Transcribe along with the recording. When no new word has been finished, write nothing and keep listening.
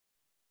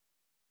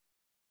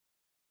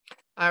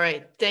All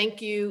right.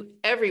 Thank you,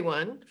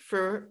 everyone,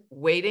 for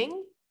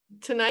waiting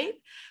tonight.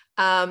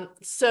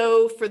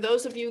 So for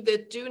those of you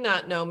that do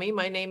not know me,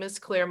 my name is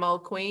Claire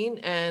Mulqueen,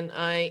 and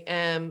I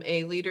am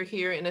a leader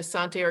here in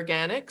Asante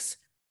Organics.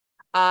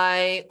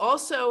 I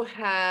also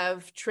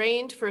have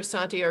trained for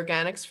Asante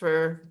Organics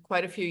for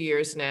quite a few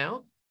years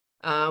now.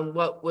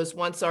 What was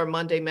once our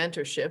Monday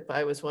mentorship,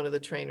 I was one of the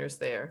trainers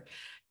there.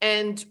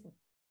 And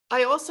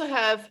I also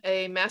have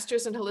a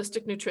master's in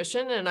holistic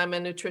nutrition, and I'm a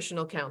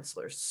nutritional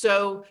counselor.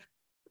 So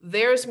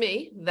there's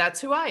me,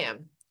 that's who I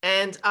am.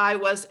 And I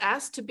was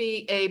asked to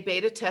be a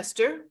beta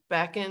tester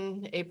back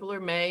in April or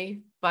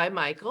May by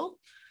Michael.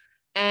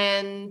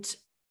 And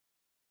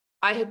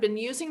I had been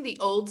using the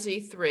old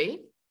Z3,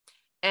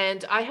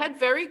 and I had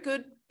very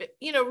good,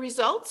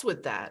 results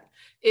with that.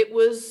 It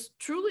was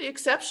truly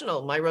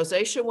exceptional. My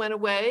rosacea went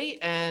away,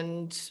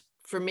 and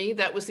for me,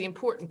 that was the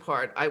important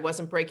part. I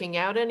wasn't breaking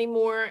out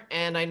anymore,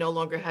 and I no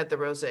longer had the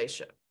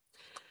rosacea.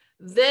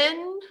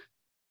 Then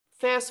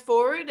fast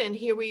forward, and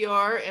here we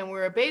are, and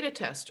we're a beta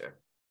tester.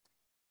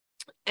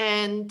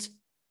 And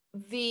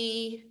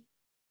the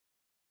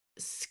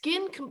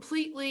skin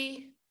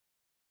completely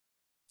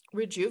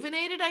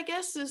rejuvenated, I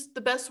guess is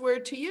the best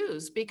word to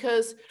use,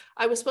 because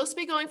I was supposed to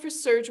be going for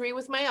surgery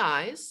with my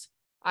eyes.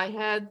 I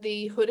had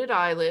the hooded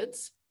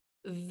eyelids.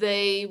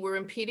 They were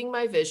impeding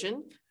my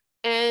vision,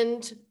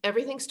 and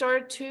everything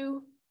started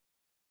to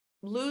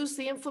lose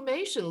the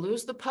inflammation,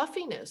 lose the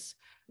puffiness.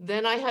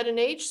 Then I had an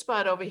age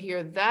spot over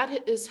here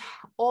that is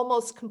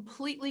almost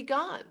completely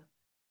gone.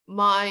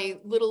 My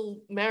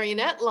little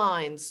marionette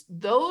lines,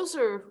 those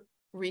are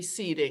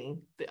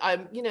receding.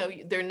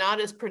 They're not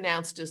as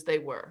pronounced as they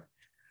were.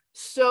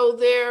 So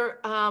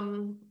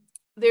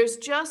there's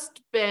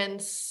just been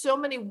so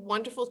many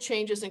wonderful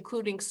changes,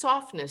 including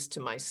softness to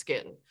my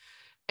skin.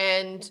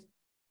 And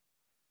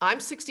I'm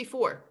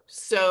 64.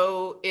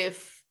 So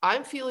if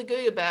I'm feeling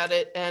good about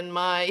it, and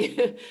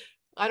my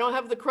I don't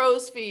have the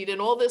crow's feet, and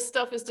all this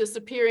stuff is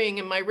disappearing,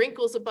 and my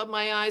wrinkles above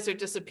my eyes are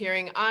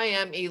disappearing, I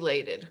am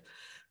elated.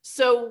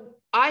 So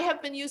I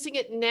have been using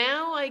it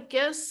now, I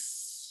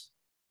guess,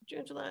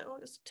 June, July,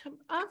 August,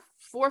 September,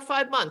 4 or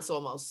 5 months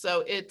almost.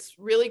 So it's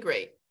really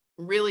great,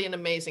 really an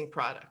amazing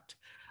product.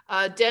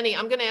 Denny,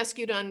 I'm going to ask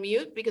you to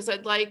unmute because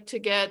I'd like to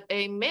get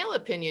a male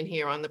opinion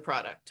here on the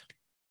product.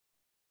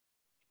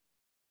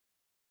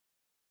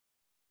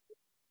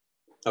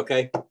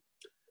 Okay.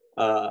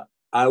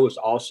 I was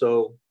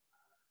also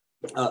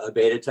a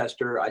beta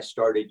tester. I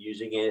started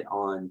using it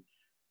on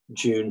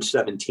June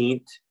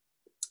 17th.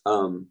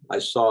 I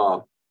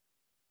saw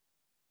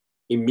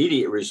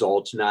immediate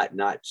results,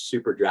 not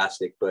super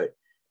drastic, but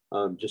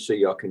just so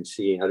y'all can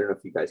see. I don't know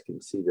if you guys can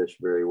see this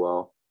very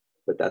well,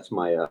 but that's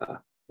my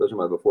those are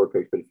my before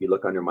pics. But if you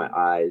look under my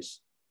eyes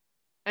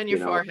and your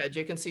forehead,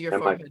 you can see your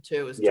forehead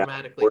too is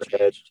dramatically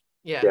forehead, changed.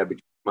 Yeah.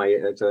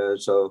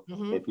 So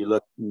if you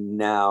look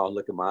now,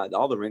 look at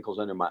all the wrinkles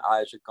under my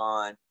eyes are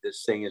gone.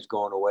 This thing is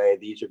going away.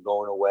 These are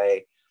going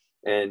away.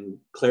 And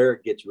Claire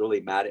gets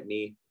really mad at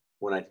me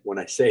when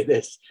I say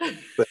this,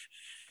 but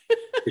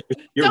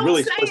you're Don't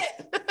really say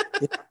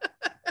it.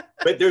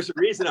 But there's a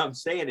reason I'm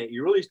saying it.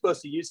 You're really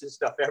supposed to use this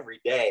stuff every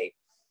day.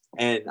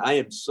 And I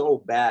am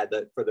so bad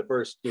that for the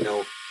first,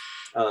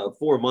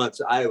 4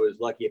 months, I was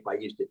lucky if I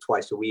used it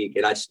twice a week,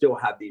 and I still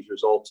have these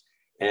results.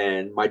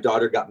 And my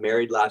daughter got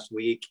married last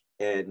week,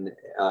 and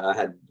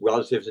had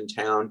relatives in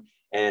town,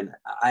 and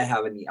I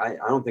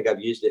don't think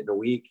I've used it in a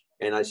week,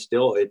 and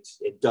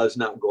it does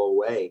not go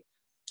away.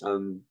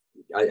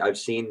 I've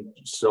seen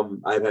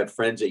I've had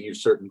friends that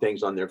use certain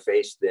things on their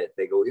face that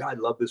they go, yeah, I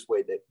love this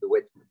way,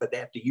 but they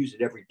have to use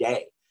it every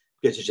day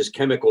because it's just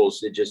chemicals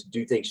that just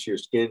do things to your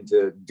skin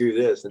to do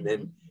this. And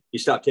then you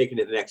stop taking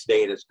it the next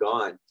day and it's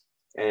gone.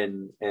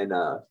 And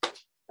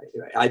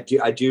I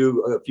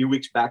do a few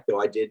weeks back though,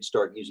 I did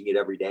start using it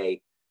every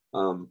day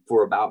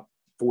for about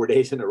 4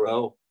 days in a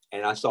row.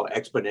 And I saw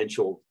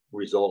exponential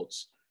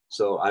results.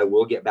 So I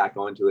will get back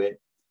onto it.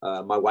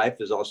 My wife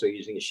is also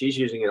using it. She's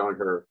using it on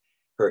her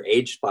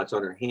age spots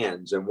on her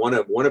hands, and one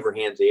of her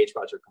hands, the age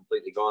spots are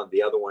completely gone.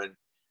 The other one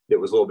that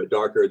was a little bit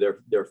darker,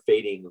 they're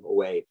fading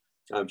away.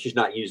 She's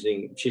not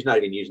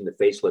even using the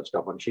facelift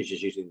stuff on. She's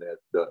just using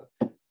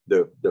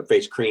the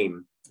face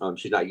cream.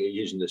 She's not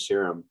using the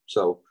serum.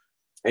 So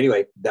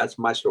anyway, that's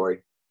my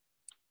story.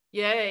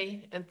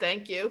 Yay, and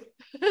thank you.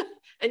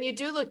 And you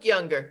do look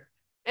younger.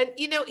 And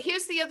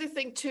here's the other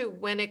thing too.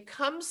 When it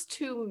comes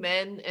to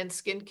men and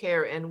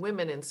skincare and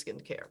women in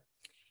skincare,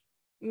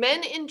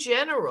 men in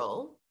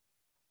general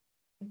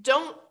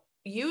don't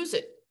use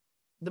it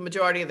the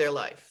majority of their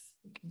life.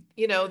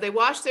 They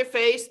wash their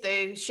face,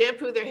 they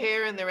shampoo their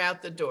hair, and they're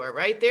out the door,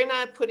 right? They're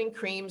not putting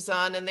creams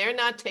on, and they're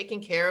not taking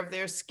care of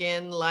their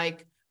skin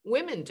like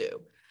women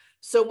do.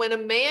 So when a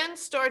man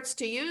starts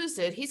to use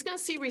it, he's going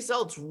to see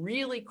results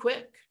really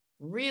quick,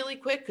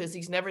 because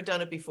he's never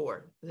done it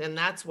before. And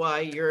that's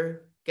why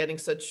you're getting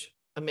such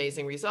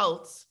amazing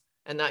results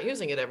and not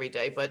using it every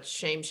day. But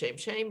shame,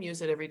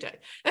 use it every day.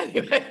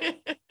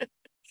 Anyway.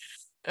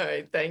 All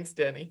right. Thanks,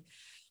 Denny.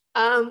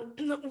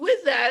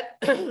 With that,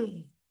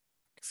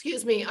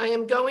 Excuse me, I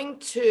am going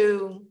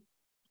to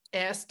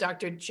ask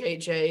Dr.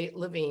 JJ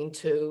Levine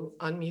to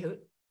unmute.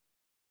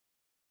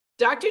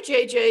 Dr.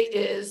 JJ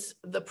is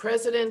the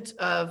president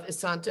of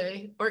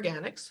Isante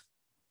Organics.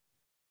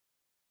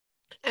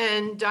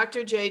 And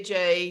Dr.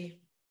 JJ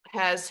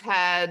has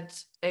had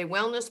a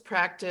wellness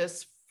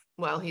practice.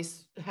 Well,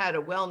 he's had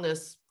a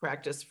wellness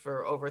practice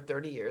for over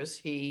 30 years.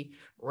 He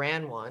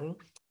ran one.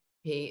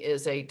 He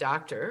is a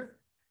doctor,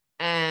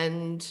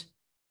 and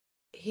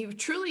he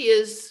truly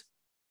is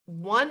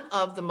one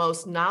of the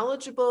most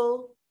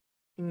knowledgeable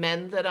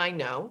men that I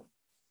know.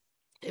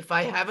 If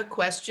I have a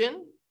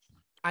question,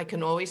 I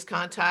can always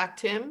contact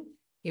him.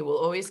 He will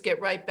always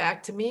get right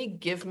back to me,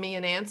 give me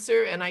an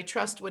answer, and I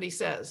trust what he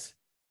says.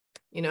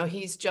 You know,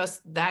 he's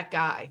just that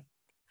guy.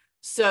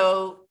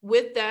 So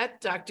with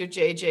that, Dr.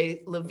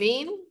 JJ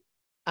Levine,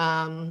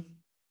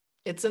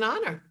 it's an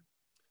honor.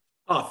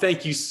 Oh,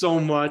 thank you so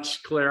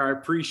much, Claire. I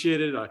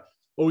appreciate it. I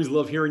always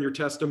love hearing your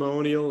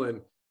testimonial.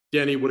 And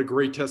Denny, what a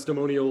great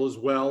testimonial as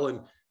well. And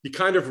you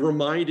kind of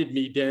reminded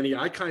me, Denny,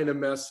 I kind of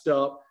messed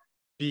up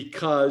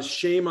because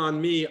shame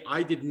on me,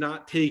 I did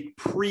not take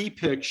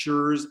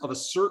pre-pictures of a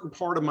certain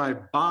part of my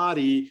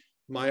body,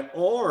 my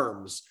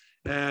arms.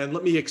 And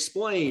let me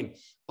explain.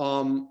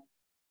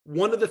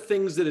 One of the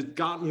things that has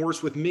gotten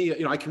worse with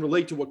me, I can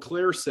relate to what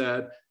Claire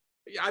said.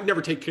 I've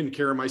never taken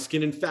care of my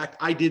skin. In fact,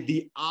 I did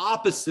the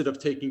opposite of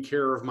taking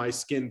care of my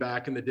skin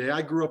back in the day.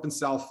 I grew up in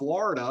South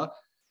Florida,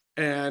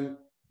 and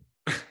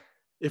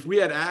if we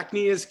had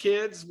acne as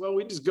kids, well,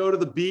 we'd just go to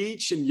the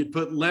beach and you'd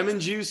put lemon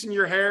juice in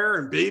your hair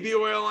and baby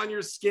oil on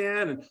your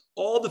skin and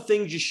all the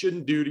things you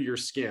shouldn't do to your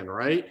skin,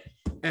 right?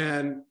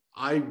 And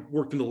I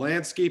worked in the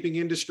landscaping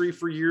industry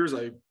for years.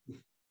 I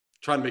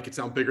try to make it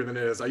sound bigger than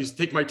it is. I used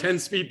to take my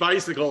 10-speed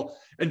bicycle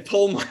and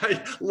pull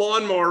my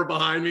lawnmower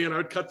behind me, and I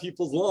would cut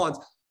people's lawns.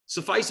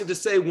 Suffice it to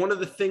say, one of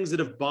the things that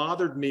have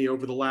bothered me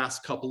over the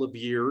last couple of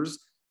years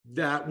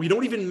that we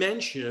don't even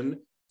mention,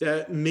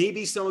 that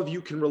maybe some of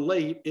you can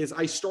relate, is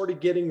I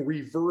started getting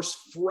reverse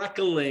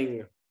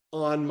freckling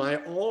on my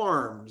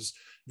arms,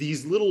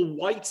 these little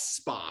white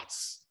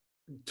spots,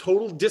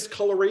 total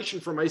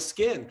discoloration from my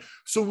skin.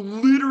 So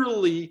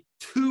literally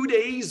 2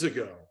 days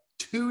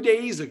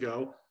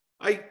ago,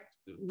 I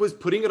was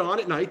putting it on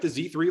at night, the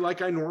Z3,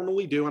 like I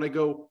normally do. And I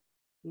go,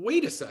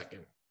 wait a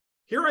second.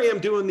 Here I am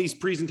doing these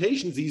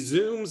presentations, these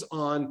Zooms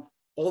on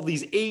all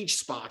these age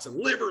spots and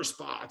liver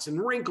spots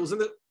and wrinkles.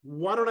 And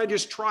why don't I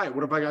just try it?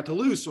 What have I got to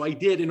lose? So I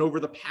did. And over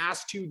the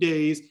past 2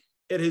 days,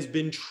 it has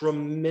been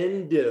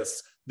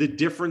tremendous, the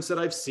difference that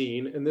I've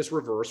seen in this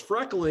reverse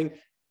freckling.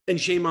 And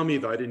shame on me,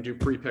 though, I didn't do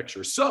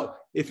pre-pictures. So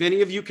if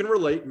any of you can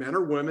relate, men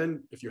or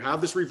women, if you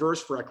have this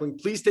reverse freckling,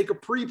 please take a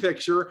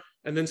pre-picture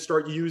and then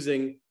start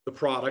using the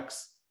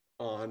products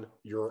on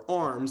your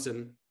arms.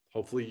 And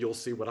hopefully you'll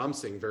see what I'm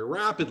seeing very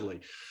rapidly.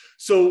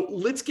 So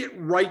let's get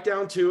right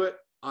down to it.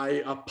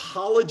 I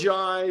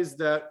apologize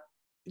that,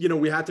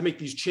 we had to make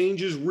these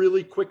changes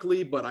really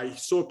quickly, but I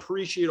so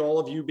appreciate all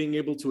of you being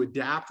able to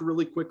adapt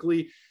really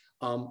quickly.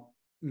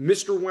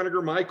 Mr.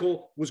 Weniger,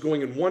 Michael was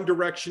going in one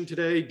direction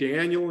today,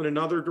 Daniel in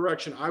another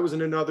direction. I was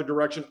in another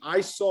direction. I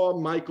saw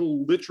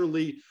Michael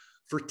literally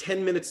for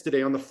 10 minutes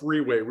today on the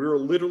freeway. We were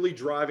literally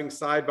driving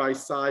side by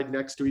side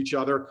next to each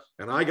other.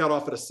 And I got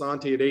off at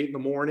Asante at 8 in the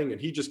morning, and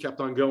he just kept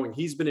on going.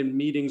 He's been in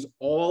meetings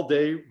all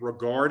day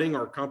regarding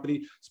our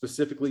company,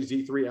 specifically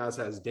Z3, as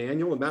has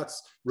Daniel. And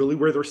that's really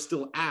where they're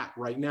still at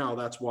right now.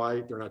 That's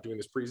why they're not doing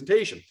this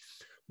presentation.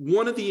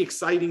 One of the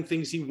exciting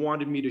things he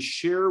wanted me to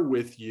share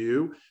with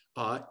you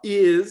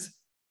is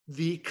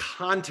the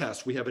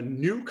contest. We have a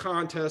new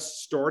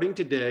contest starting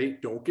today.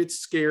 Don't get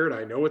scared.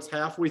 I know it's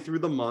halfway through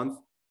the month.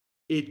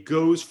 It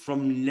goes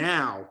from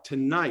now,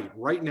 tonight,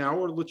 right now,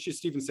 or let's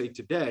just even say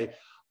today,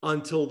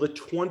 until the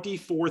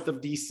 24th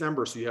of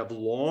December. So you have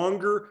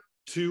longer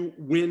to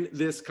win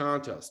this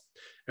contest.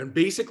 And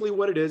basically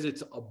what it is,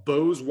 it's a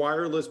Bose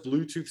wireless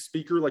Bluetooth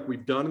speaker like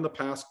we've done in the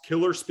past.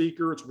 Killer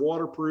speaker. It's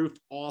waterproof.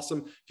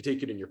 Awesome. You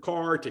take it in your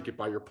car, take it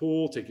by your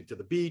pool, take it to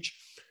the beach.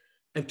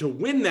 And to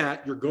win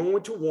that, you're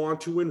going to want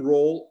to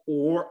enroll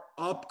or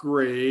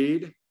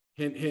upgrade,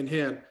 hint, hint,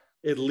 hint,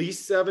 at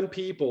least 7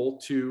 people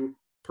to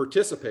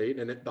participate.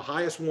 And the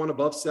highest one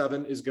above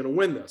 7 is going to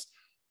win this.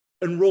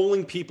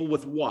 Enrolling people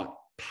with what?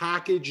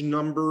 Package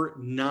number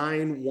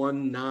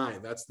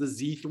 919. That's the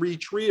Z3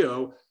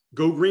 Trio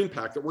Go Green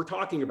Pack that we're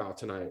talking about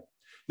tonight.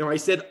 Now, I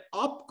said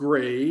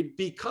upgrade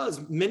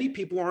because many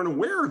people aren't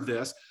aware of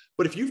this,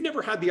 but if you've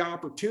never had the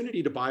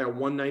opportunity to buy a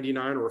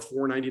 $199 or a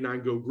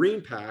 $499 Go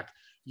Green Pack,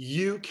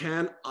 you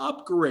can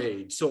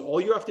upgrade. So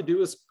all you have to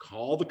do is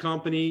call the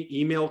company,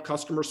 email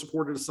customer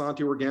support at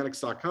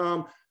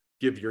AsanteOrganics.com,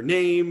 give your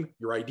name,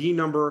 your ID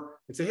number,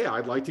 and say, hey,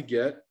 I'd like to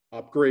get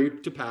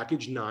upgrade to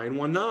package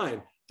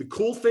 919. The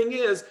cool thing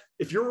is,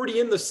 if you're already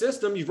in the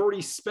system, you've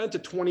already spent a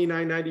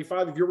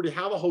 $29.95. If you already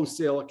have a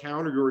wholesale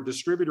account or you're a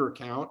distributor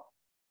account,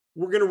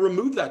 we're going to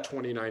remove that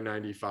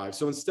 $29.95.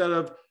 So instead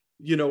of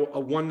a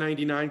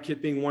 $199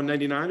 kit being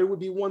 $199, it would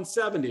be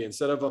 $170.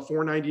 Instead of a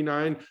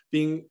 $499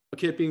 being a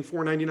kit being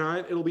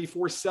 $499, it'll be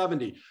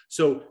 $470.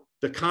 So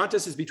the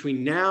contest is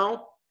between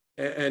now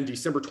And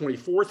December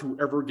 24th,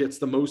 whoever gets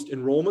the most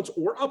enrollments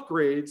or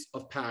upgrades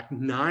of pack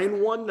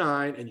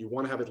 919, and you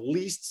want to have at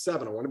least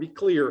 7, I want to be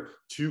clear,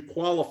 to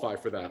qualify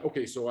for that.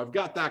 Okay, so I've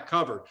got that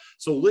covered.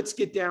 So let's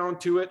get down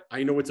to it.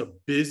 I know it's a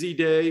busy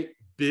day,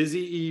 busy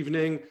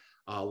evening,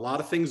 a lot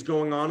of things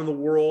going on in the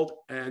world.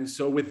 And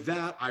so with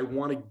that, I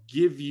want to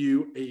give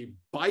you a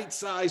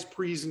bite-sized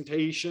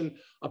presentation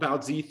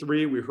about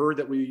Z3. We heard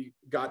that we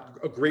got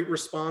a great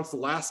response the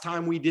last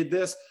time we did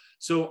this.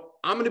 So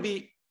I'm going to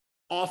be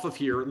off of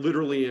here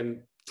literally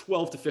in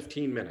 12 to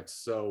 15 minutes.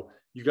 So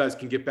you guys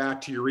can get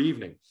back to your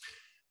evening.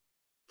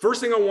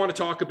 First thing I want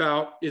to talk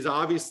about is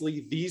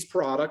obviously these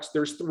products.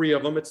 There's 3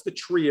 of them. It's the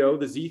Trio,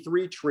 the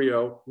Z3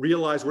 Trio.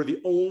 Realize we're the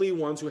only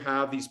ones who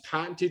have these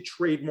patented,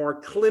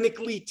 trademark,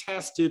 clinically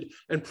tested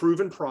and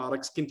proven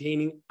products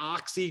containing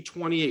Oxy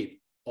 28.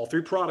 All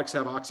 3 products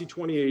have Oxy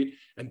 28,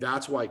 and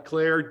that's why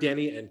Claire,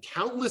 Denny, and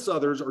countless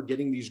others are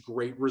getting these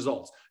great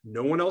results.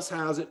 No one else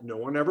has it. No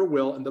one ever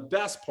will. And the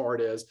best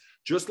part is,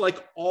 just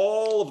like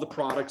all of the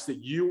products that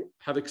you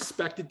have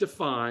expected to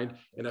find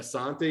in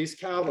Asante's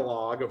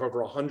catalog of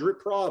over 100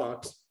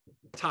 products,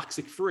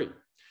 toxic free.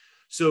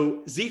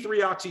 So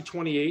Z3 Oxy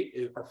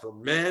 28 are for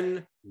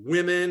men,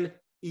 women,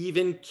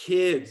 even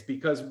kids,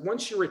 because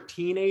once you're a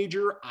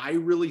teenager, I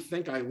really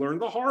think I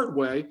learned the hard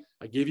way.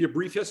 I gave you a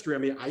brief history. I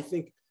mean, I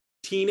think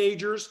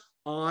teenagers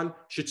on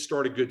should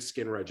start a good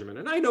skin regimen.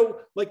 And I know,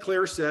 like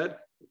Claire said,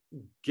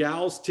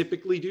 gals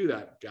typically do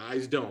that.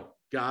 Guys don't.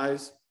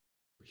 Guys,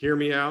 hear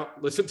me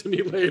out. Listen to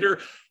me later.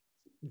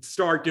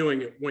 Start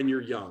doing it when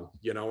you're young,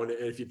 you know, and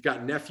if you've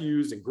got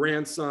nephews and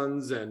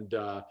grandsons and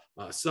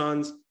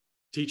sons,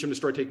 teach them to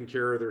start taking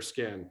care of their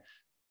skin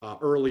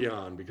early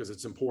on because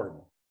it's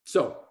important.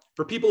 So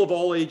for people of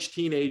all age,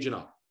 teenage and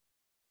up.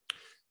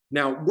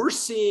 Now we're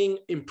seeing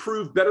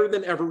improved, better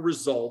than ever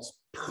results,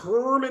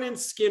 permanent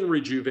skin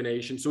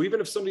rejuvenation. So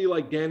even if somebody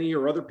like Denny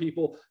or other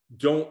people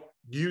don't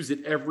use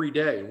it every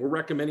day, and we're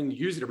recommending you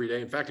use it every day.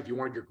 In fact, if you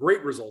want to get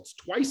great results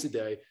twice a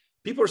day,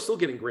 people are still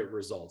getting great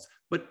results,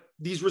 but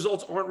these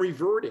results aren't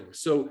reverting.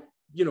 So,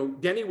 you know,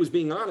 Denny was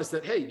being honest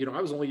that, hey, you know,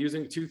 I was only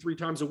using it 2-3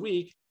 times a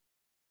week.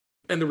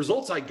 And the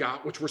results I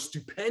got, which were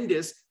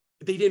stupendous,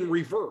 they didn't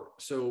revert.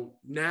 So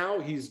now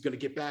he's going to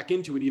get back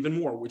into it even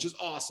more, which is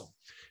awesome.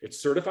 It's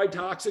certified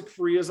toxic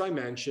free, as I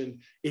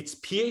mentioned. It's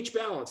pH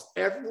balanced.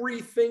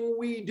 Everything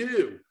we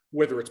do,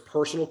 whether it's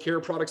personal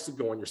care products that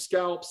go on your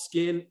scalp,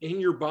 skin,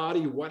 in your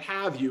body, what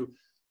have you,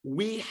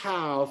 we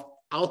have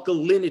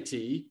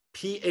alkalinity,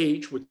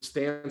 pH, which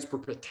stands for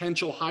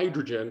potential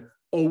hydrogen,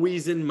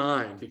 always in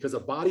mind, because a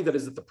body that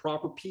is at the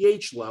proper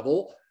pH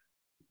level,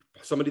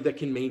 somebody that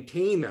can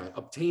maintain that,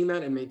 obtain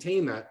that, and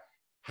maintain that,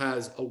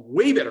 has a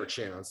way better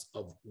chance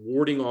of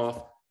warding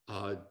off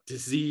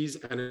disease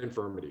and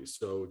infirmities.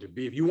 So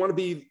if you want to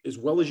be as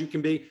well as you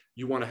can be,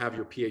 you want to have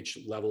your pH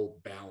level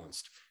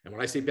balanced. And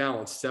when I say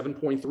balanced,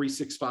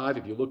 7.365,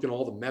 if you look in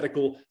all the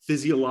medical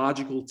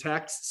physiological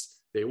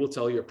texts, they will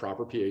tell you a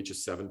proper pH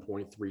is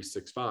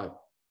 7.365.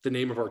 The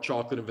name of our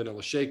chocolate and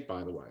vanilla shake,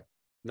 by the way,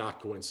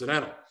 not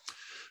coincidental.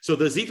 So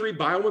the Z3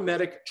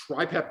 biomimetic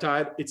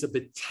tripeptide, it's a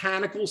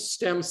botanical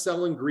stem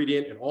cell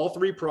ingredient in all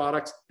 3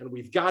 products, and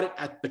we've got it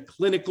at the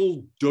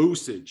clinical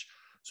dosage.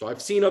 So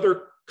I've seen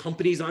other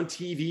companies on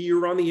TV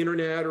or on the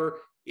internet or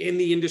in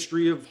the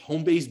industry of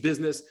home-based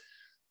business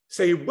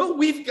say, well,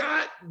 we've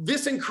got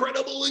this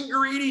incredible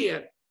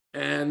ingredient.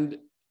 And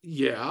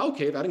yeah,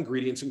 okay, that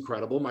ingredient's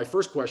incredible. My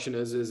first question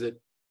is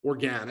it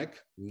organic?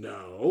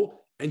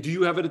 No. And do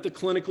you have it at the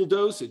clinical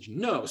dosage?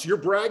 No. So you're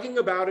bragging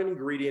about an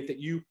ingredient that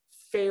you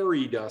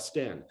fairy dust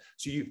in.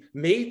 So you've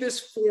made this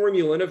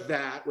formula in a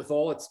vat with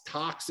all its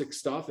toxic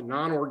stuff and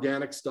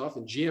non-organic stuff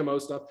and GMO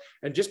stuff.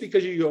 And just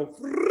because you go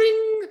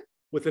ring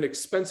with an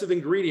expensive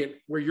ingredient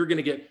where you're going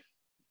to get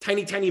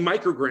tiny, tiny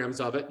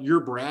micrograms of it, you're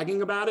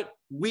bragging about it.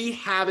 We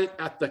have it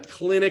at the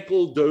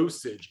clinical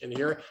dosage in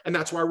here. And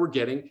that's why we're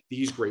getting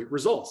these great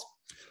results.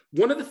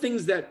 One of the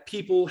things that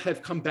people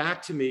have come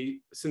back to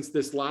me since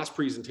this last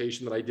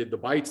presentation that I did, the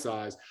bite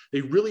size,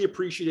 they really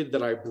appreciated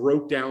that I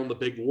broke down the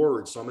big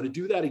words. So I'm going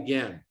to do that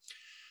again.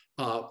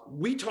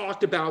 We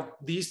talked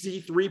about these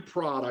Z3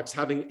 products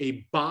having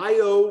a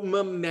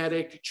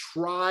biomimetic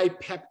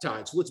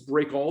tripeptide. So let's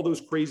break all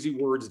those crazy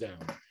words down.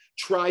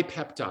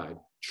 Tripeptide.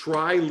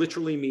 Tri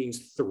literally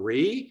means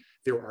 3.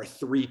 There are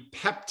 3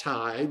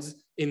 peptides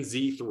in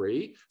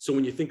Z3. So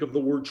when you think of the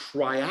word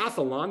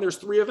triathlon, there's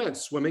 3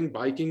 events: swimming,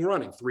 biking,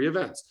 running, 3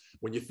 events.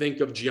 When you think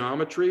of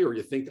geometry or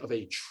you think of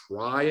a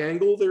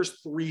triangle,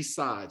 there's 3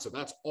 sides. So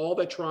that's all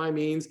that tri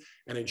means.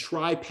 And in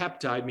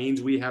tripeptide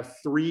means we have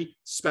 3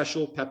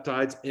 special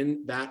peptides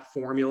in that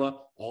formula,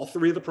 all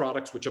 3 of the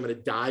products, which I'm going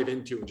to dive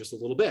into in just a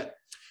little bit.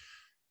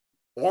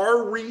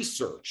 Our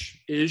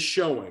research is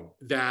showing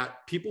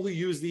that people who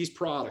use these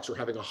products are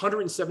having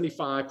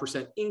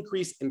 175%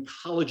 increase in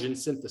collagen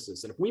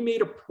synthesis. And if we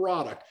made a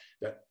product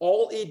that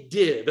all it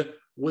did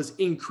was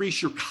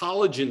increase your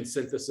collagen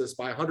synthesis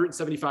by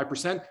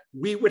 175%,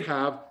 we would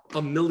have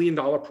 $1 million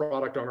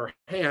product on our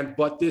hand.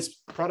 But this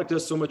product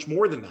does so much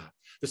more than that.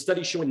 The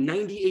study's showing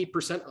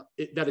 98%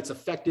 that it's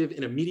effective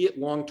in immediate,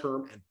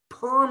 long-term, and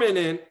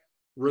permanent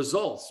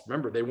results.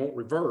 Remember, they won't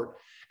revert.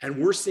 And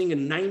we're seeing a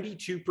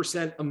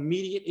 92%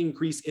 immediate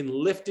increase in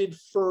lifted,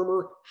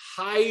 firmer,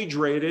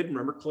 hydrated,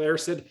 remember Claire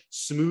said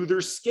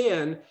smoother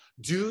skin,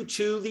 due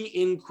to the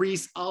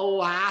increased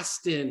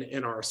elastin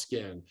in our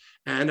skin.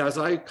 And as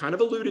I kind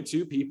of alluded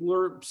to, people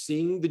are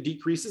seeing the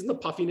decreases in the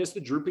puffiness, the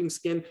drooping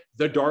skin,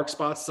 the dark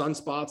spots,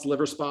 sunspots,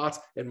 liver spots,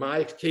 in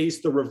my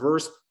case, the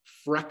reverse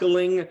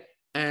freckling,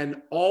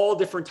 and all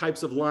different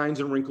types of lines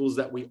and wrinkles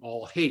that we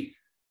all hate.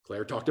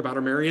 Claire talked about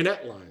our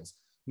marionette lines.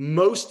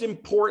 Most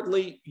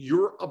importantly,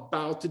 you're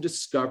about to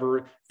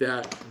discover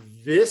that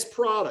this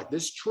product,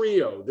 this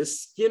trio,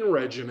 this skin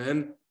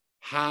regimen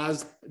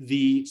has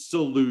the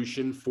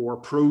solution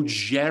for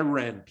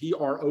progerin,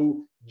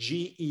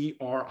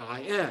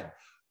 Progerin.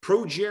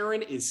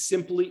 Progerin is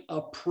simply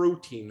a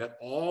protein that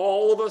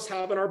all of us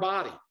have in our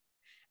body.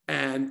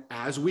 And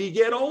as we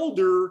get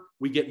older,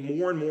 we get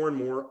more and more and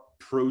more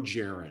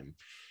progerin.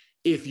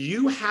 If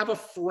you have a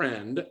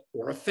friend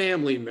or a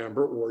family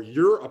member, or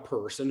you're a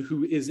person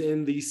who is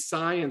in the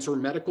science or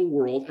medical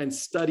world and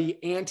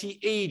study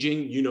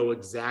anti-aging, you know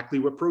exactly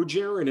what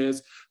progerin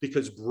is,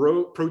 because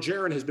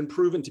progerin has been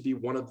proven to be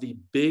one of the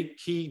big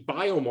key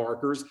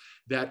biomarkers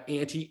that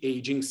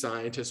anti-aging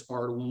scientists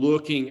are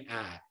looking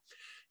at.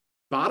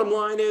 Bottom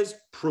line is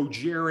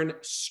progerin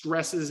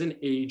stresses and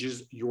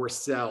ages your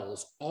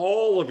cells,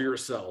 all of your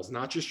cells,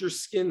 not just your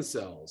skin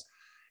cells.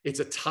 It's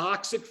a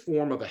toxic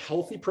form of a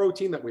healthy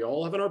protein that we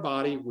all have in our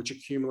body, which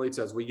accumulates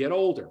as we get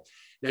older.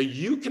 Now,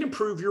 you can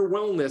improve your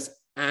wellness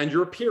and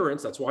your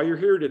appearance, that's why you're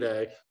here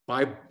today,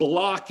 by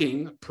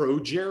blocking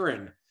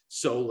progerin.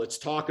 So let's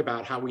talk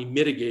about how we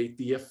mitigate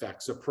the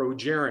effects of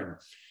progerin.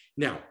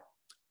 Now,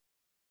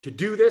 to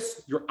do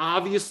this, you're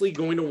obviously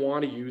going to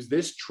want to use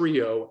this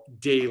trio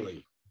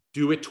daily.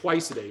 Do it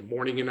twice a day,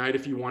 morning and night,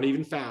 if you want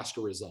even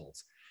faster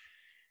results.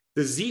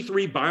 The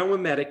Z3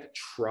 biomimetic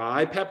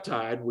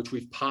tripeptide, which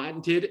we've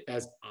patented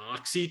as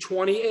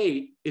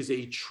Oxy-28, is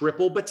a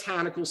triple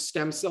botanical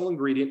stem cell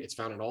ingredient. It's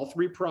found in all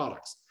three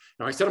products.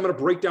 Now, I said I'm going to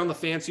break down the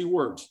fancy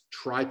words.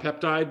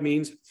 Tripeptide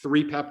means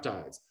 3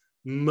 peptides.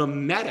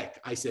 Mimetic,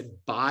 I said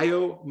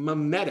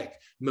biomimetic.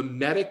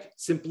 Mimetic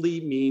simply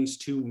means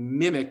to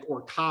mimic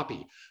or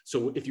copy.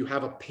 So if you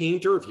have a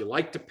painter, if you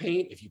like to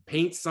paint, if you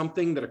paint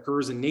something that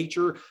occurs in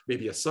nature,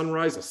 maybe a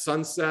sunrise, a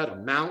sunset, a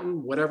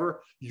mountain,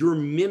 whatever, you're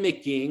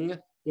mimicking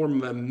or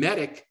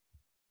mimetic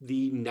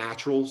the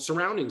natural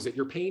surroundings that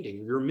you're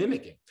painting, you're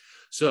mimicking.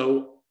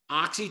 So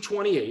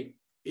Oxy-28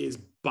 is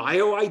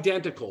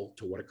bioidentical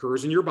to what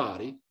occurs in your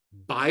body,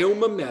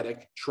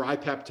 biomimetic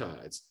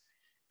tripeptides.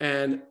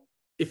 And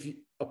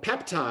a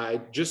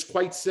peptide, just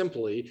quite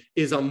simply,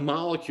 is a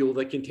molecule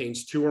that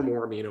contains 2 or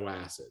more amino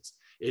acids.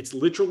 It's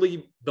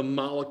literally the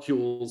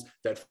molecules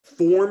that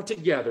form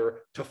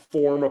together to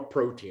form a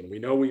protein. We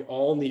know we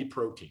all need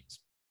proteins.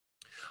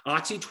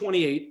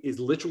 Oxy-28 is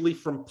literally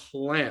from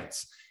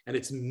plants, and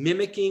it's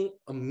mimicking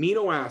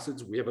amino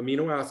acids. We have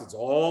amino acids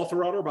all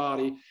throughout our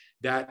body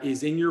that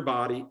is in your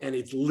body, and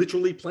it's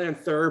literally plant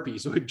therapy.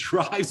 So it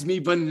drives me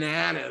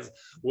bananas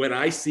when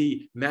I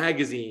see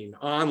magazine,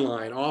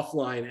 online,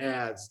 offline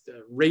ads,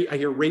 I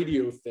hear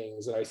radio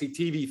things, and I see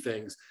TV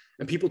things,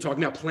 and people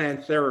talking about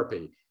plant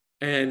therapy.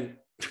 And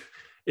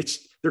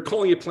they're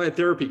calling it plant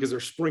therapy because they're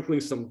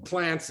sprinkling some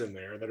plants in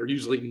there that are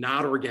usually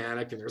not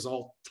organic, and there's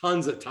all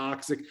tons of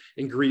toxic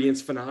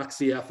ingredients,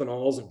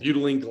 phenoxyethanols and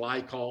butylene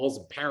glycols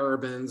and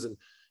parabens and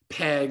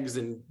PEGs,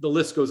 and the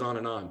list goes on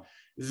and on.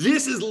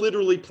 This is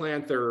literally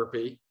plant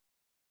therapy.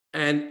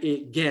 And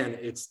again,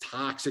 it's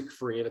toxic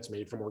free and it's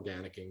made from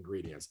organic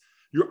ingredients.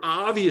 You're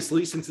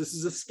obviously, since this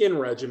is a skin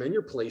regimen,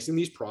 you're placing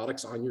these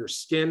products on your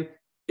skin.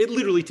 It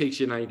literally takes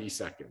you 90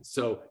 seconds.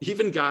 So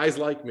even guys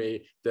like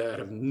me that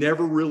have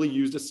never really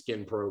used a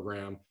skin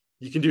program,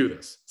 you can do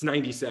this. It's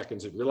 90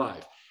 seconds of your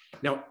life.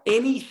 Now,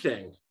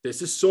 anything,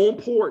 this is so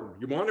important.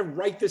 You want to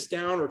write this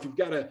down, or if you've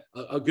got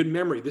a good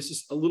memory, this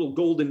is a little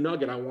golden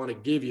nugget I want to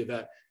give you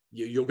that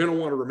you're going to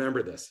want to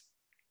remember this.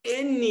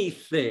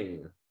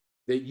 Anything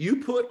that you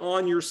put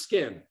on your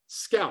skin,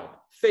 scalp,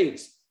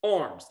 face,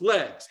 arms,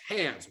 legs,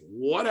 hands,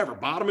 whatever,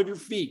 bottom of your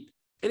feet,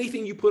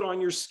 anything you put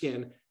on your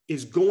skin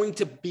is going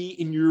to be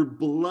in your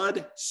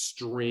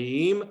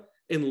bloodstream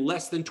in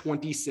less than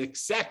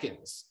 26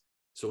 seconds.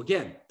 So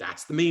again,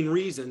 that's the main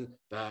reason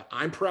that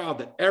I'm proud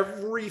that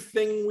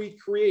everything we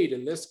create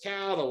in this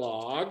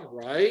catalog,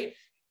 right,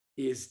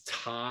 is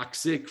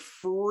toxic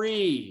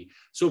free.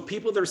 So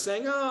people that are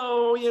saying,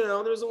 oh,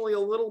 there's only a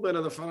little bit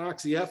of the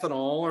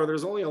phenoxyethanol, or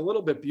there's only a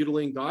little bit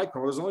butylene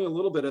glycol, there's only a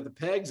little bit of the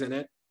PEGs in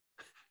it.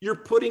 You're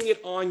putting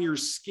it on your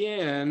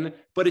skin,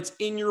 but it's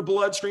in your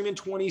bloodstream in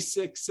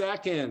 26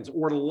 seconds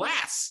or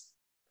less.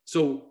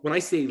 So when I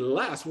say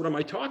less, what am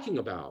I talking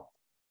about?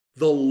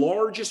 The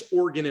largest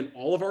organ in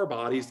all of our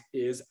bodies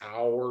is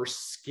our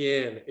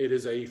skin. It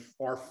is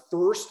our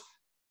first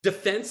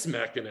defense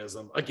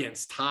mechanism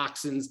against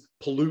toxins,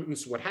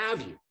 pollutants, what have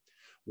you.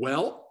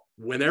 Well,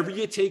 whenever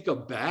you take a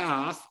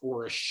bath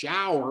or a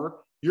shower,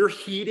 you're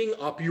heating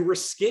up your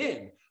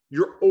skin.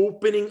 You're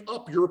opening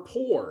up your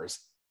pores.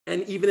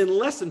 And even in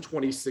less than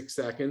 26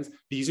 seconds,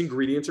 these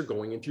ingredients are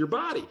going into your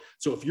body.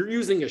 So if you're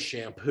using a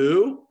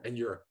shampoo and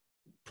you're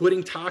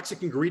putting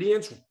toxic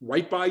ingredients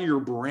right by your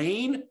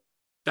brain,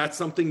 that's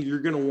something you're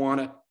going to want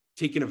to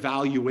take an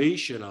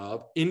evaluation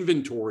of,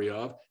 inventory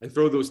of, and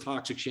throw those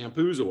toxic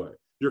shampoos away.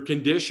 Your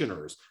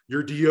conditioners,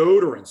 your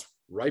deodorants,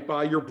 right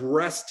by your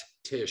breast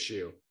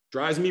tissue.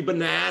 Drives me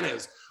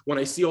bananas when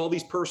I see all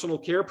these personal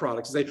care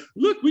products and say,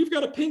 look, we've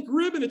got a pink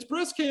ribbon. It's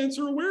Breast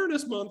Cancer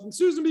Awareness Month and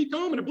Susan B.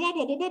 Komen and blah,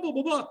 blah, blah, blah, blah,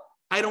 blah, blah.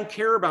 I don't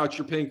care about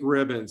your pink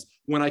ribbons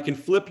when I can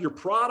flip your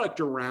product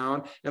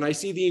around and I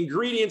see the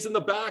ingredients in the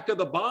back of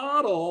the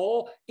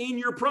bottle in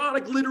your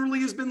product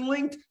literally has been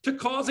linked to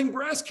causing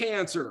breast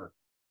cancer.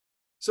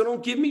 So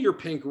don't give me your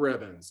pink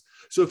ribbons.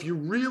 So if you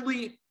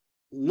really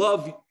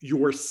love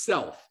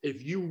yourself,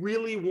 if you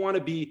really want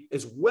to be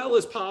as well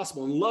as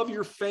possible and love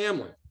your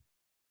family,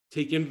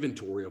 take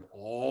inventory of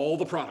all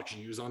the products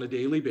you use on a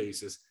daily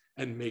basis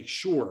and make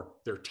sure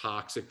they're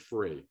toxic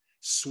free.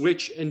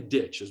 Switch and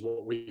ditch is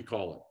what we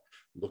call it.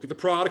 Look at the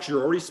products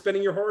you're already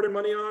spending your hard-earned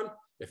money on.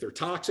 If they're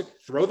toxic,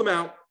 throw them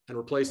out and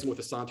replace them with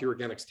Asante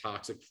Organics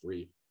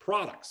toxic-free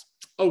products.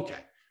 Okay,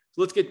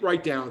 so let's get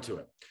right down to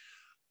it.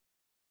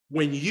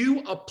 When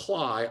you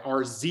apply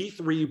our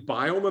Z3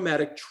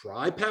 biomimetic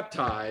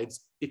tripeptides,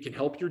 it can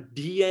help your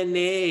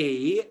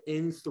DNA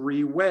in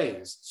 3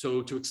 ways.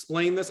 So to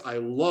explain this, I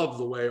love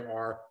the way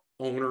our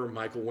owner,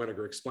 Michael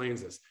Weniger,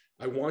 explains this.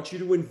 I want you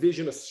to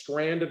envision a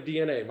strand of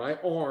DNA, my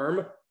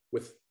arm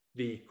with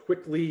the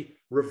quickly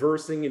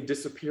reversing and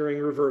disappearing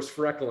reverse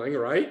freckling,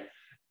 right,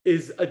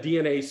 is a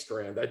DNA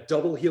strand, a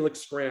double helix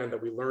strand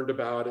that we learned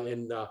about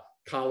in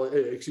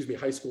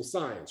high school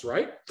science,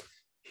 right?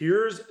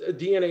 Here's a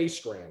DNA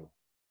strand.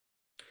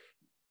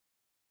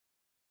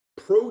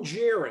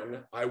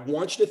 Progerin, I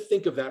want you to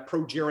think of that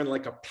progerin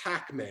like a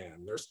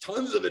Pac-Man. There's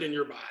tons of it in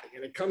your body,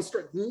 and it comes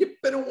start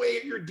nipping away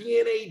at your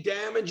DNA,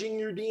 damaging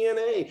your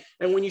DNA.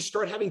 And when you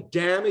start having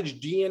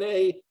damaged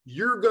DNA,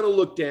 you're going to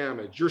look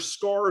damaged. Your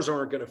scars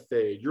aren't going to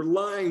fade. Your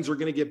lines are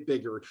going to get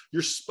bigger.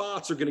 Your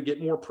spots are going to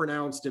get more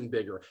pronounced and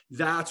bigger.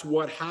 That's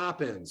what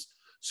happens.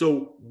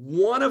 So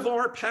one of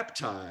our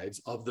peptides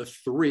of the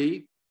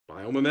 3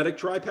 biomimetic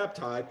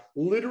tripeptide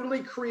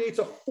literally creates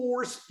a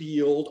force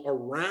field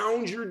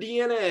around your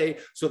DNA.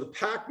 So the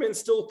Pac-Man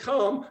still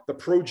come, the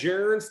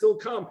progerin still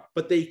come,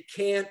 but they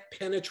can't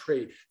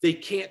penetrate. They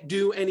can't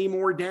do any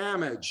more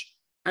damage.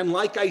 And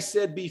like I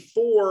said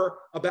before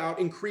about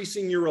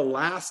increasing your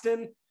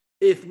elastin,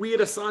 if we at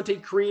Asante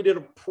created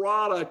a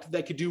product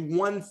that could do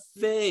one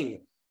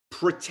thing,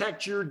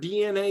 protect your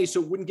DNA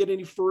so it wouldn't get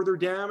any further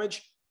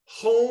damage,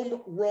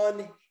 home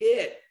run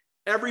hit.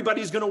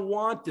 Everybody's going to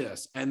want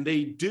this, and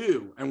they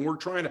do. And we're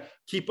trying to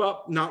keep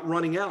up, not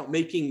running out,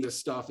 making this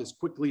stuff as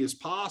quickly as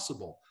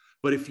possible.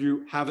 But if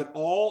you have it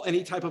all,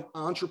 any type of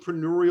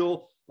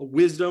entrepreneurial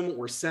wisdom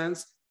or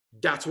sense,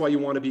 that's why you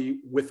want to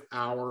be with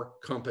our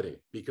company,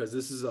 because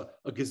this is a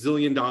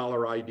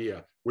gazillion-dollar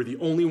idea. We're the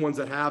only ones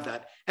that have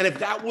that. And if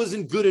that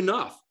wasn't good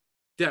enough,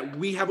 that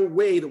we have a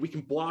way that we can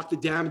block the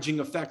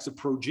damaging effects of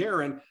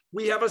progerin,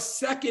 we have a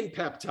second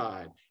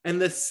peptide. And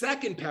the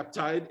second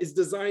peptide is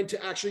designed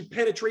to actually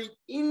penetrate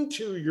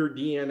into your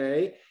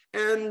DNA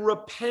and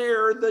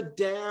repair the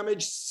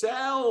damaged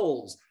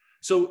cells.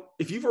 So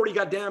if you've already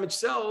got damaged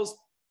cells,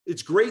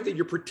 it's great that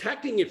you're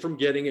protecting it from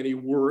getting any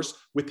worse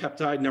with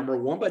peptide number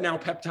 1, but now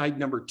peptide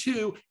number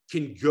 2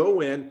 can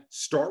go in,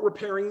 start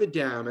repairing the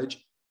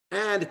damage,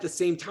 and at the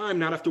same time,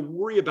 not have to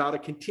worry about a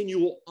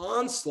continual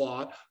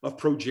onslaught of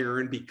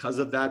progerin because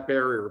of that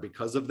barrier,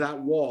 because of that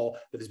wall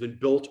that has been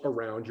built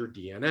around your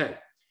DNA.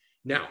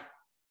 Now,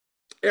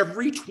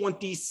 every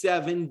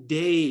 27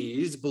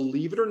 days,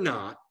 believe it or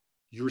not,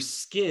 your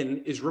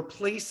skin is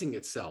replacing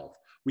itself.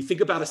 We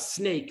think about a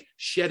snake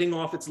shedding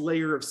off its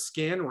layer of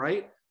skin,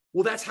 right?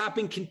 Well, that's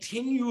happening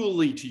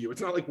continually to you.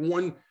 It's not like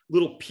one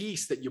little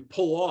piece that you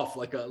pull off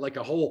like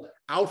a whole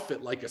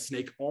outfit like a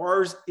snake.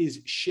 Ours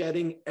is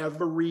shedding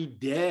every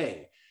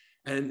day.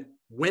 And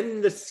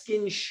when the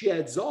skin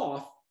sheds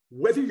off,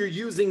 whether you're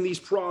using these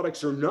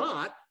products or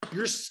not,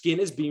 your skin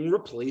is being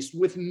replaced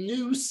with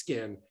new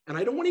skin. And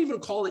I don't want to even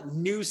call it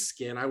new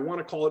skin. I want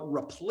to call it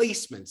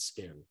replacement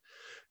skin,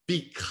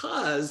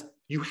 because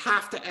you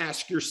have to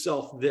ask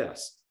yourself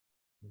this.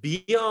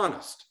 Be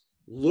honest.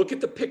 Look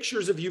at the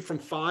pictures of you from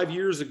 5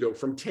 years ago,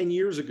 from 10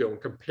 years ago,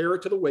 and compare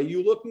it to the way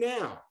you look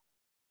now.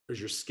 Is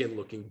your skin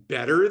looking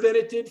better than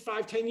it did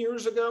 5, 10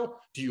 years ago?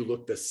 Do you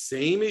look the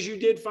same as you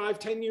did 5,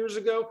 10 years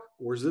ago?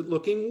 Or is it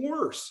looking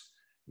worse?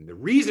 And the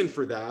reason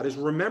for that is,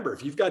 remember,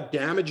 if you've got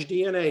damaged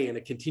DNA and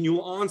a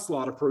continual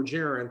onslaught of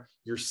progerin,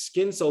 your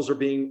skin cells are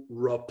being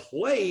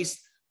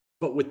replaced,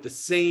 but with the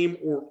same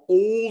or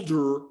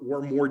older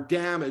or more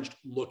damaged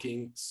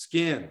looking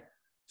skin.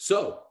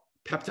 So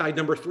peptide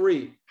number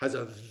 3 has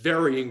a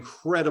very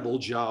incredible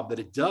job that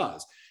it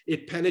does.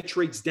 It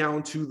penetrates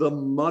down to the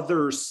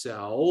mother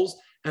cells,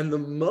 and the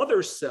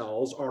mother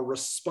cells are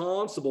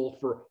responsible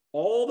for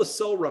all the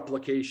cell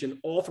replication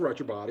all throughout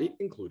your body,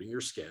 including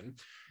your skin.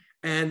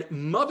 And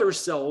mother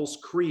cells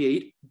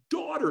create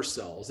daughter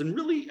cells. And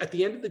really, at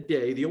the end of the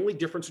day, the only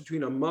difference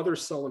between a mother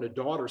cell and a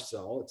daughter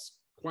cell, it's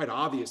quite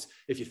obvious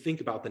if you think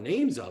about the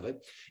names of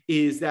it,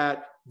 is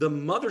that the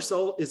mother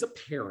cell is a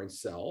parent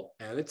cell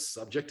and it's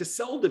subject to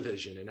cell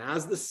division. And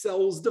as the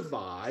cells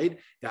divide,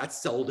 that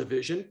cell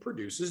division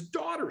produces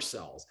daughter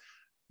cells.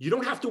 You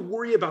don't have to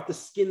worry about the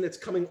skin that's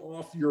coming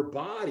off your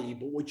body,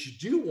 but what you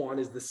do want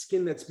is the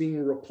skin that's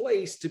being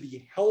replaced to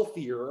be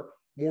healthier,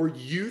 more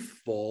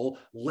youthful,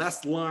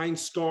 less line,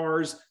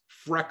 scars,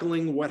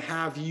 freckling, what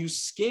have you,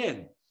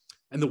 skin.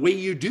 And the way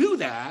you do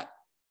that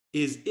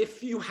is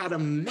if you had a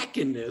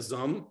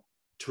mechanism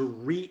to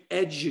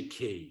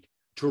re-educate,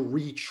 to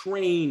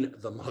retrain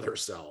the mother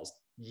cells.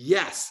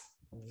 Yes,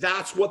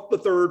 that's what the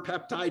third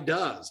peptide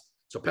does.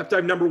 So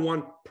peptide number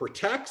 1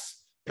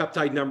 protects,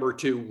 peptide number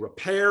 2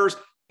 repairs,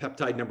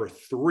 peptide number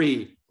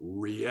 3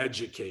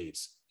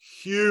 re-educates.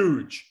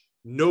 Huge.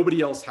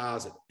 Nobody else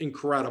has it.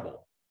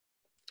 Incredible.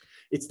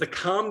 It's the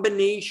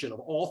combination of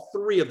all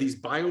 3 of these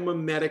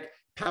biomimetic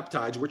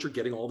peptides, which are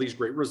getting all these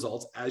great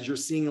results, as you're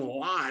seeing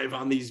live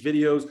on these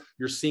videos,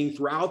 you're seeing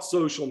throughout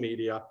social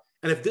media.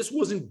 And if this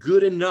wasn't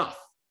good enough,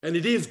 and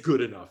it is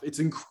good enough, it's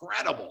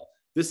incredible.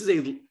 This is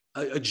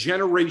a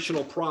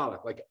generational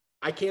product. Like,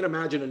 I can't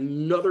imagine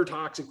another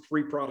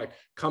toxic-free product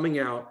coming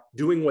out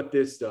doing what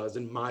this does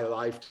in my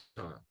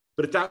lifetime.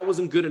 But if that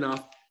wasn't good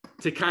enough,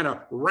 to kind of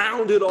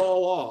round it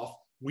all off,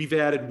 we've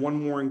added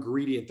one more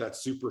ingredient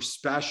that's super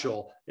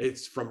special.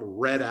 It's from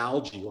red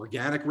algae,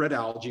 organic red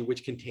algae,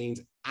 which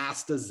contains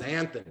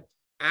astaxanthin.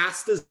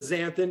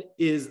 Astaxanthin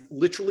is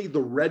literally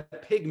the red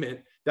pigment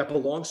that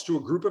belongs to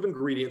a group of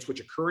ingredients which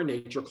occur in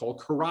nature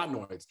called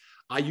carotenoids.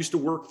 I used to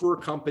work for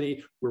a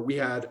company where we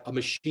had a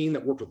machine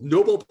that worked with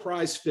Nobel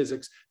Prize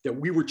physics that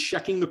we were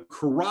checking the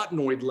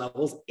carotenoid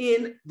levels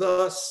in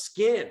the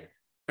skin.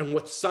 And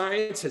what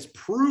science has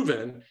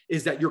proven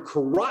is that your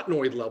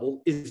carotenoid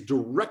level is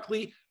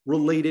directly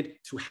related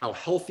to how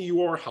healthy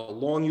you are, how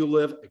long you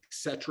live, et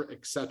cetera,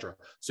 et cetera.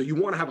 So you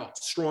want to have a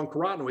strong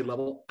carotenoid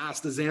level.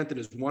 Astaxanthin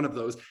is one of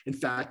those. In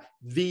fact,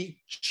 the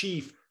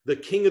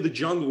king of the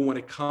jungle when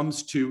it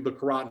comes to the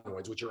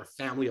carotenoids, which are a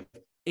family of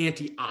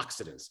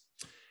antioxidants.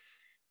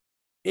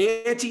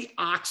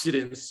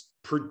 Antioxidants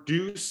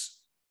produce,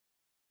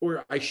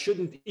 or I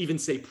shouldn't even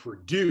say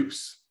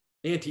produce,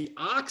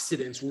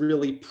 antioxidants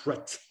really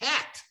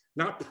protect,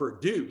 not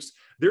produce.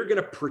 They're going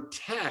to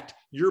protect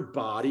your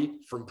body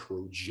from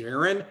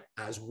progerin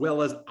as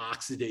well as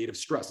oxidative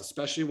stress,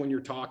 especially when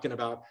you're talking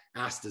about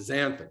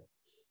astaxanthin.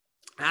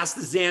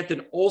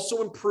 Astaxanthin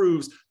also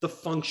improves the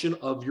function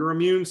of your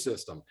immune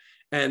system.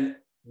 And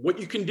what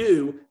you can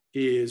do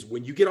is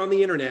when you get on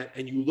the internet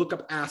and you look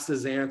up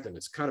astaxanthin,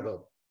 it's kind of a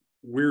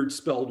weird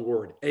spelled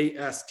word,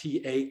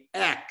 Astaxanthin,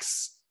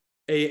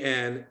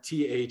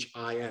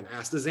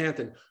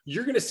 astaxanthin,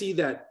 you're going to see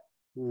that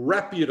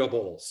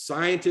reputable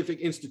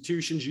scientific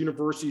institutions,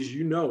 universities,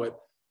 you know it,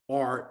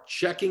 are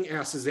checking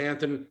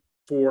astaxanthin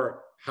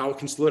for how it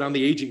can slow down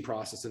the aging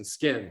process in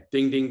skin.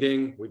 Ding, ding,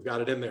 ding. We've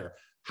got it in there.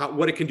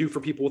 What it can do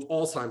for people with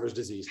Alzheimer's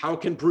disease, how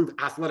it can improve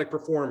athletic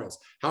performance,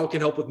 how it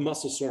can help with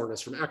muscle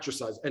soreness from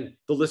exercise, and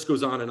the list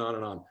goes on and on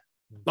and on.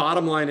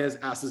 Bottom line is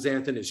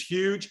astaxanthin is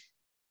huge,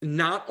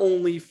 not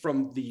only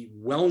from the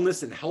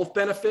wellness and health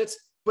benefits,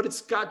 but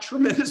it's got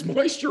tremendous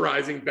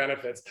moisturizing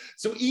benefits.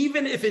 So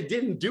even if it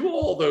didn't do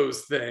all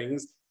those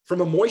things,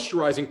 from a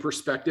moisturizing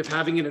perspective,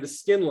 having it in a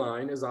skin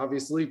line is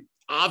obviously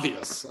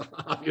obvious,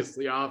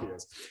 obviously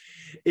obvious.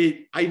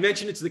 I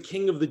mentioned it's the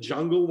king of the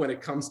jungle when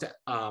it comes to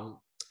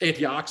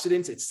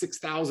antioxidants. It's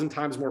 6,000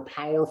 times more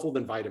powerful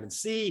than vitamin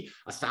C,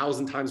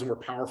 1,000 times more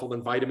powerful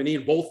than vitamin E,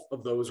 and both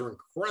of those are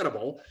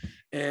incredible.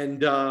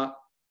 And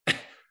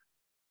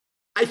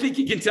I think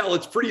you can tell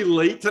it's pretty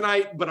late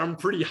tonight, but I'm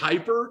pretty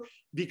hyper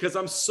because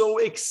I'm so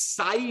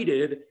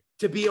excited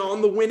to be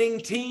on the winning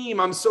team.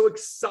 I'm so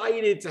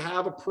excited to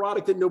have a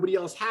product that nobody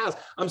else has.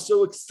 I'm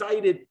so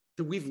excited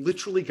that we've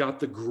literally got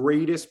the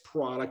greatest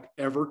product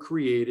ever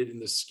created in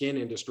the skin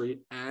industry,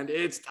 and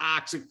it's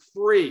toxic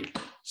free.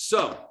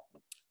 So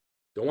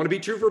don't want to be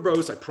too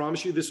verbose. I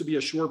promise you this will be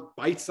a short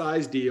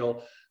bite-sized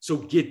deal. So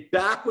get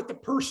back with the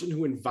person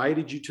who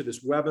invited you to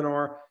this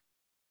webinar.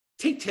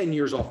 Take 10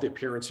 years off the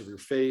appearance of your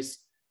face.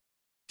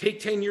 Take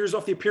 10 years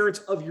off the appearance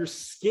of your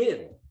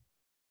skin.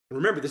 And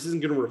remember, this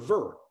isn't going to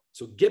revert.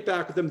 So get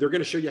back with them. They're going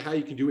to show you how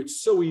you can do it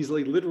so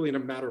easily, literally in a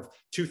matter of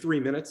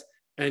 2-3 minutes.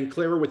 And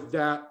Clara, with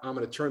that, I'm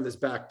going to turn this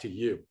back to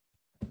you.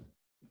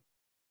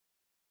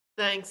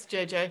 Thanks,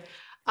 JJ.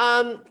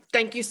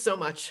 Thank you so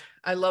much.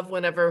 I love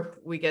whenever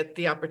we get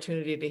the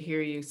opportunity to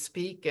hear you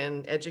speak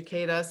and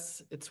educate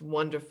us. It's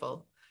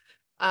wonderful.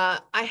 I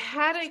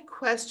had a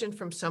question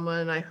from someone,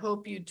 and I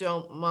hope you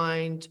don't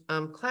mind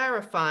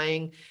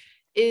clarifying,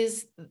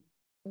 is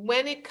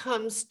when it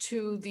comes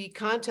to the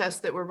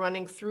contest that we're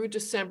running through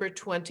December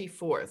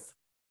 24th,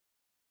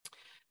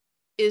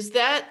 is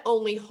that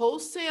only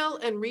wholesale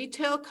and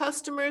retail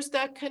customers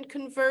that can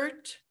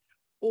convert?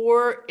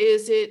 Or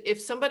is it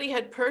if somebody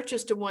had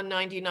purchased a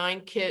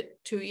 $199 kit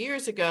 2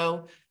 years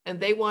ago and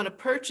they want to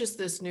purchase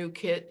this new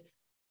kit,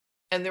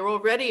 and they're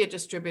already a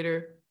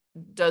distributor,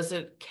 does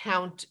it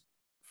count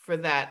for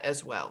that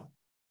as well?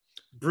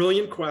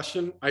 Brilliant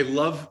question. I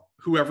love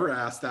whoever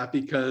asked that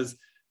because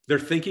they're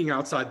thinking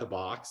outside the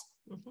box.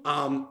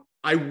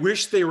 I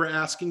wish they were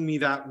asking me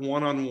that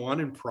one-on-one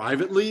and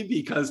privately,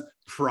 because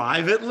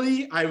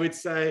privately I would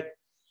say,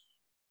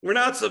 we're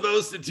not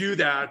supposed to do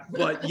that.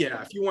 But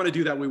yeah, if you want to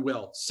do that, we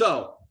will.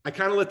 So I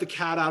kind of let the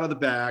cat out of the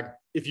bag.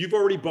 If you've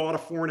already bought a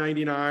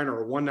 $4.99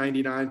 or a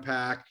 $1.99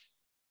 pack,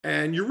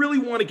 and you really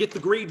want to get the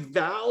great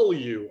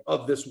value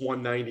of this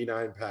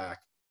 $1.99 pack,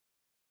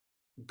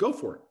 go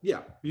for it.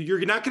 Yeah.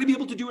 You're not going to be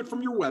able to do it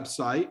from your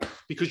website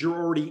because you're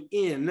already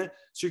in.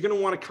 So you're going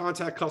to want to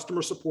contact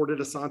customer support at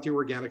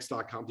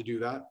asanteorganics.com to do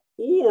that.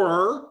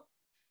 Or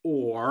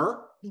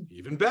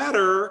even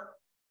better,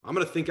 I'm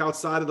going to think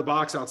outside of the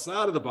box.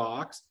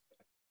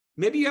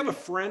 Maybe you have a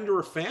friend or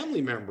a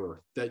family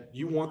member that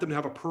you want them to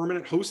have a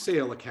permanent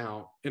wholesale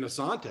account in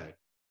Asante.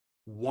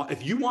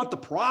 If you want the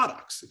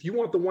products, if you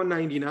want the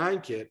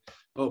 $1.99 kit,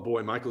 oh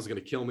boy, Michael's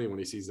going to kill me when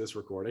he sees this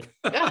recording.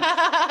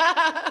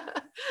 Why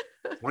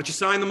don't you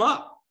sign them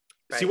up?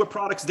 Right. See what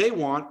products they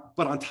want.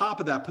 But on top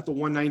of that, put the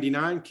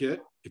 $1.99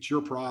 kit. It's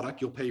your product.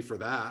 You'll pay for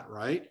that,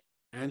 right?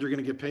 And you're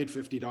going to get paid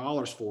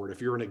 $50 for it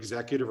if you're an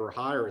executive or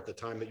higher at the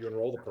time that you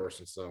enroll the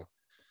person. So,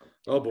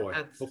 oh boy,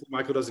 hopefully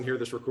Michael doesn't hear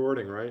this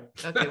recording, right?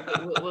 Okay,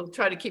 we'll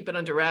try to keep it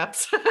under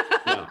wraps.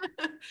 Yeah.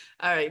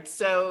 All right,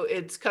 so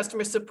it's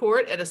customer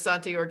support at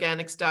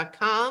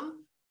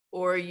asanteorganics.com,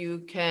 or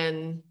you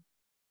can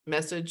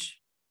message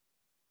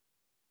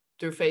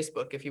through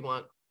Facebook if you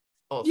want.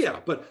 Also. Yeah,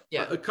 but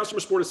customer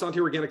support at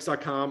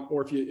asanteorganics.com,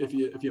 or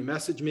if you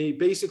message me,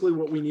 basically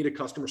what we need a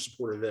customer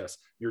support of this: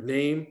 your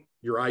name,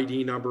 your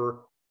ID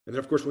number, and then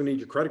of course we need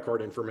your credit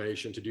card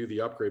information to do the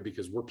upgrade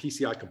because we're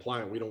PCI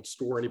compliant. We don't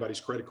store anybody's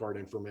credit card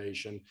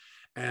information.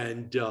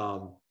 And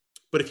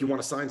but if you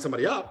want to sign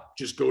somebody up,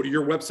 just go to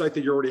your website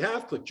that you already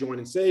have, click join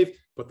and save,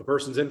 put the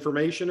person's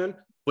information in,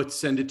 but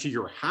send it to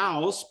your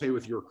house, pay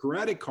with your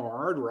credit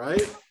card,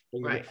 right?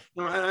 Right.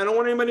 Now, I don't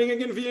want anybody to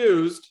get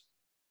confused,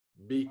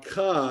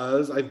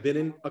 because I've been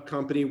in a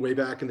company way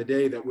back in the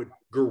day that would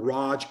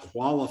garage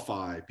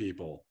qualify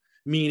people,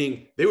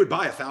 meaning they would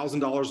buy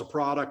 $1,000 a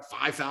product,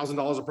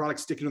 $5,000 a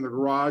product, stick it in their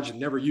garage and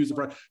never use the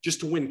product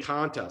just to win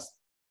contests.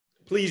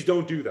 Please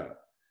don't do that.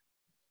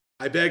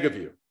 I beg of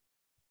you,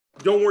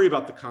 don't worry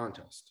about the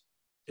contest.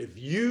 If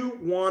you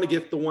want to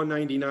get the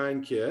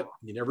 $1.99 kit,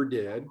 you never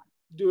did,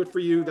 do it for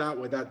you that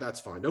way.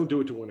 That's fine. Don't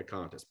do it to win a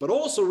contest. But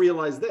also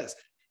realize this: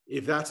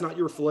 if that's not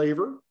your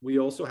flavor, we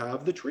also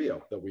have the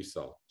trio that we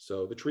sell.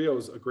 So the trio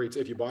is a great,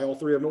 if you buy all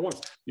three of them at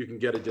once, you can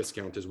get a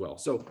discount as well.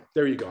 So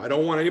there you go. I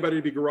don't want anybody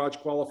to be garage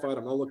qualified.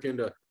 I'm not looking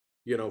to,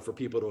 for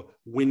people to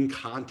win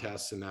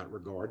contests in that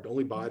regard.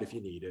 Only buy it if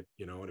you need it,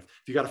 and if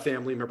you got a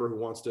family member who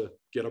wants to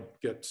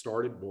get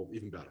started, well,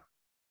 even better.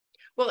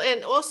 Well,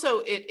 and also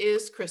it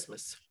is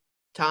Christmas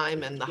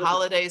time and the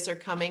holidays are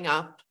coming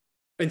up.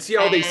 And see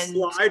how they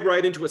slide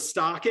right into a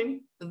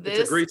stocking?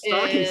 It's a great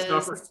stocking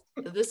stuffer.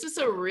 This is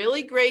a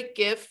really great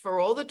gift for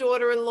all the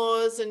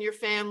daughter-in-laws in your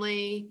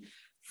family,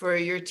 for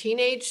your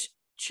teenage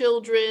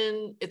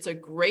children. It's a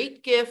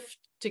great gift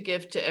to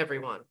give to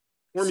everyone.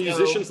 Or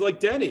musicians like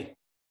Denny.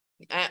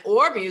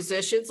 Or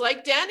musicians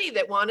like Denny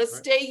that want to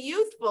stay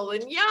youthful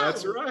and young.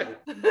 That's right.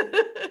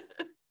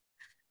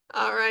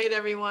 All right,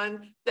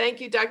 everyone.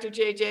 Thank you, Dr.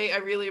 JJ. I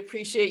really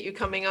appreciate you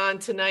coming on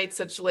tonight,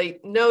 such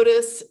late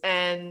notice.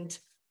 And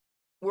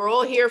we're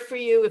all here for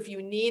you. If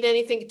you need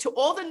anything, to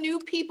all the new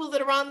people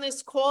that are on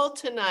this call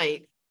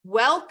tonight,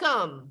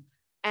 welcome.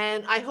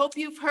 And I hope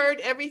you've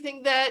heard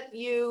everything that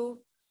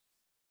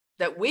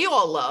we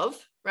all love,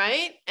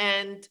 right?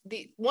 And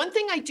the one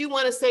thing I do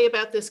want to say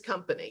about this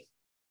company,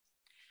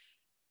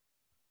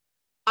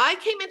 I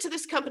came into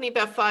this company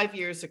about 5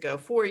 years ago,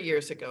 4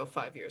 years ago,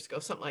 5 years ago,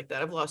 something like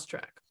that. I've lost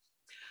track.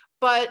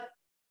 But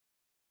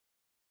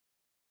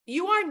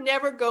you are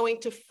never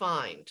going to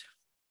find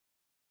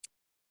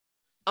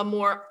a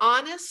more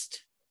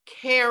honest,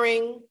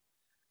 caring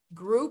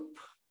group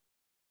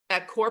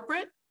at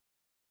corporate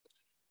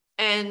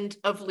and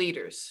of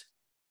leaders.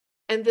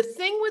 And the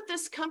thing with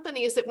this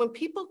company is that when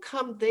people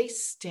come, they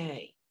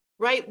stay,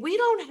 right? We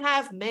don't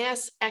have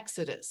mass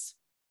exodus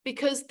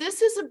because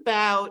this is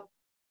about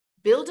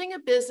building a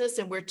business,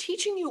 and we're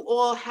teaching you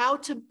all how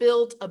to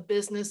build a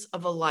business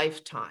of a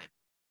lifetime.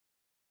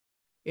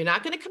 You're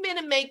not going to come in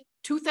and make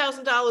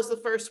 $2,000 the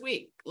first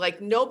week.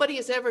 Like, nobody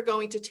is ever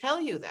going to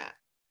tell you that.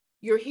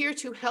 You're here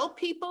to help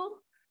people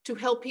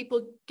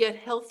get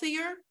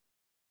healthier,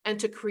 and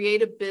to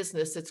create a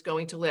business that's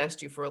going to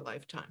last you for a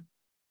lifetime.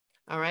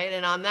 All right.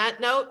 And on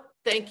that note,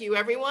 thank you,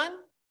 everyone.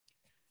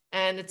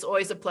 And it's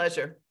always a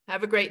pleasure.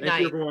 Have a great night.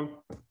 Thank you, everyone.